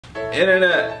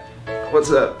Internet,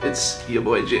 what's up? It's your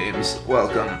boy James.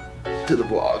 Welcome to the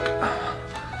vlog.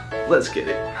 Let's get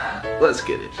it. Let's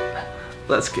get it.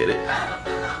 Let's get it.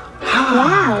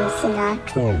 Wow, Sinak.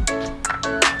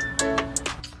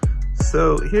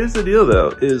 So here's the deal though,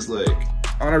 is like,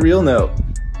 on a real note,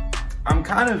 I'm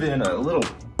kind of in a little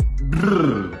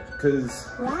because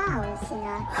Wow,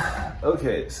 Sinak.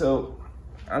 okay, so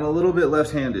I'm a little bit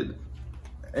left-handed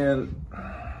and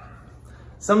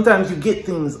sometimes you get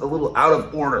things a little out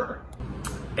of order.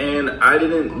 And I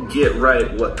didn't get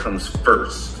right what comes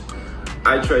first.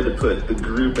 I tried to put the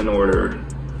group in order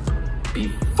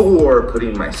before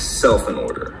putting myself in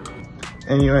order.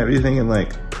 And you might be thinking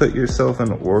like, put yourself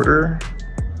in order?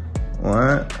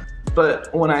 What?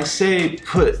 But when I say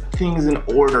put things in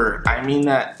order, I mean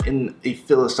that in a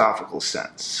philosophical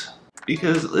sense.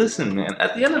 Because listen, man,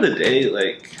 at the end of the day,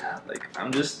 like I'm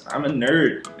a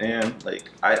nerd, man. Like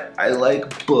I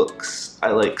like books, I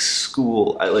like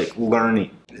school, I like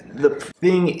learning. The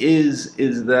thing is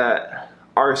that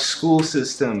our school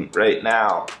system right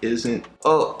now isn't,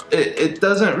 it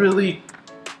doesn't really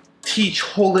teach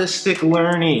holistic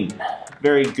learning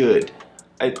very good.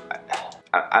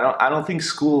 I don't think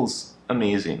school's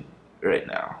amazing right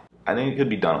now. I think it could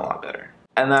be done a lot better.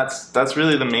 And that's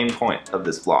really the main point of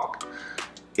this vlog,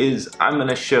 is I'm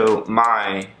gonna show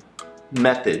my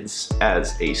methods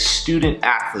as a student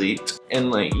athlete, and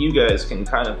like you guys can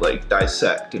kind of like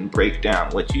dissect and break down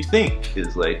what you think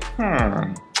is like,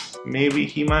 maybe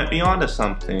he might be onto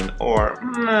something, or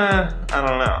I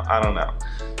don't know.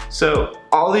 So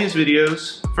all these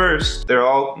videos, first, they're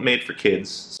all made for kids,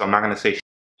 so I'm not gonna say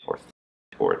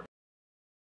or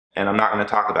and I'm not gonna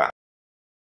talk about it.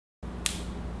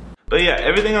 But yeah,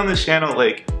 everything on this channel,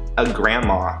 like a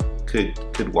grandma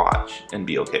could watch and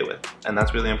be okay with, and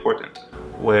that's really important.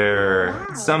 Where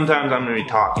sometimes I'm gonna be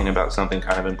talking about something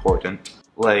kind of important,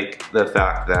 like the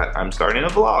fact that I'm starting a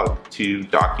vlog to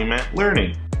document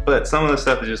learning. But some of the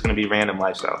stuff is just gonna be random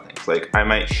lifestyle things. Like I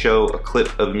might show a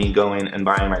clip of me going and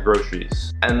buying my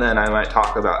groceries, and then I might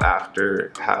talk about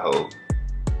after how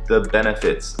the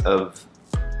benefits of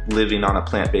living on a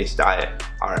plant-based diet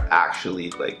are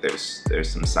actually like, there's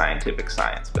some scientific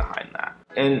science behind that.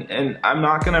 And I'm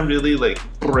not gonna really like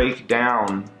break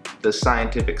down the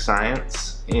scientific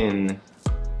science in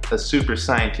a super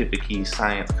scientific-y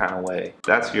science kind of way.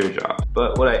 That's your job.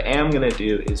 But what I am gonna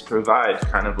do is provide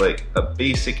kind of like a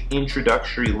basic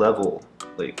introductory level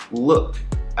like look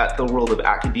at the world of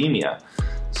academia.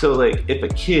 So like if a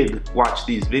kid watched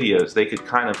these videos, they could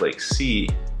kind of like see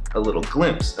a little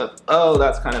glimpse of, oh,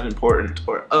 that's kind of important,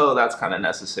 or oh, that's kind of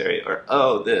necessary, or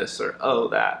oh, this, or oh,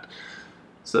 that.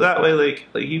 So that way, like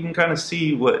you can kind of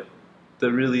see what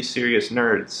the really serious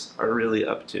nerds are really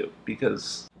up to,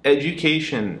 because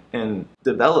education and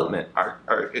development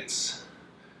it's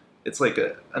like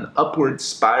an upward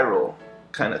spiral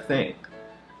kind of thing.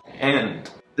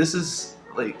 And this is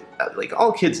like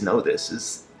all kids know this,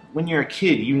 is when you're a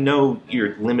kid, you know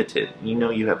you're limited, you know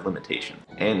you have limitations.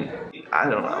 And I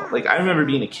don't know, like I remember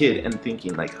being a kid and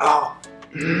thinking like, oh,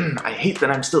 I hate that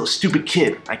I'm still a stupid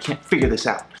kid, I can't figure this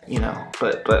out, you know,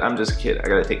 but I'm just a kid, I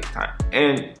gotta take the time.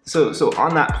 And so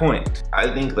on that point,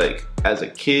 I think like as a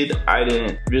kid, I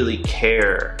didn't really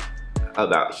care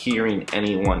about hearing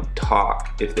anyone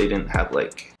talk if they didn't have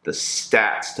like the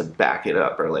stats to back it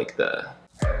up, or like the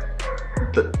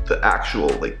actual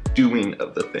like doing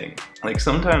of the thing. Like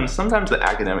sometimes the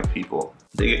academic people,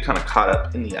 they get kind of caught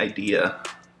up in the idea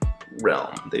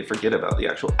realm. They forget about the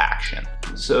actual action.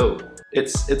 So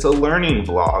it's a learning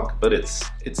vlog, but it's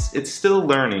still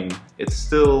learning. It's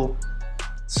still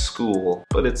school,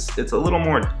 but it's a little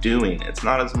more doing. It's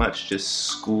not as much just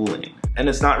schooling. And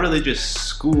it's not really just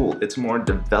school, it's more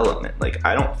development. Like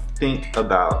I don't think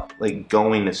about like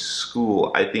going to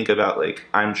school. I think about like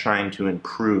I'm trying to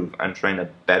improve. I'm trying to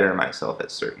better myself at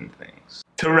certain things.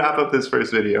 To wrap up this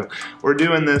first video, we're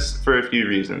doing this for a few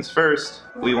reasons. First,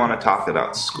 we want to talk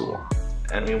about school,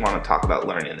 and we want to talk about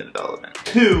learning and development.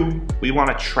 Two, we want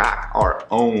to track our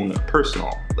own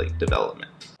personal like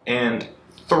development. And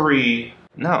three,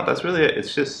 no, that's really it.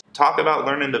 It's just talk about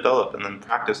learn and develop, and then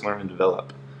practice learn and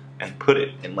develop, and put it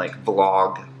in like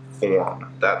vlog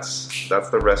form. That's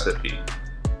the recipe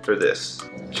for this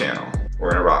channel.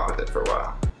 We're gonna rock with it for a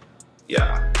while.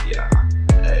 Yeah.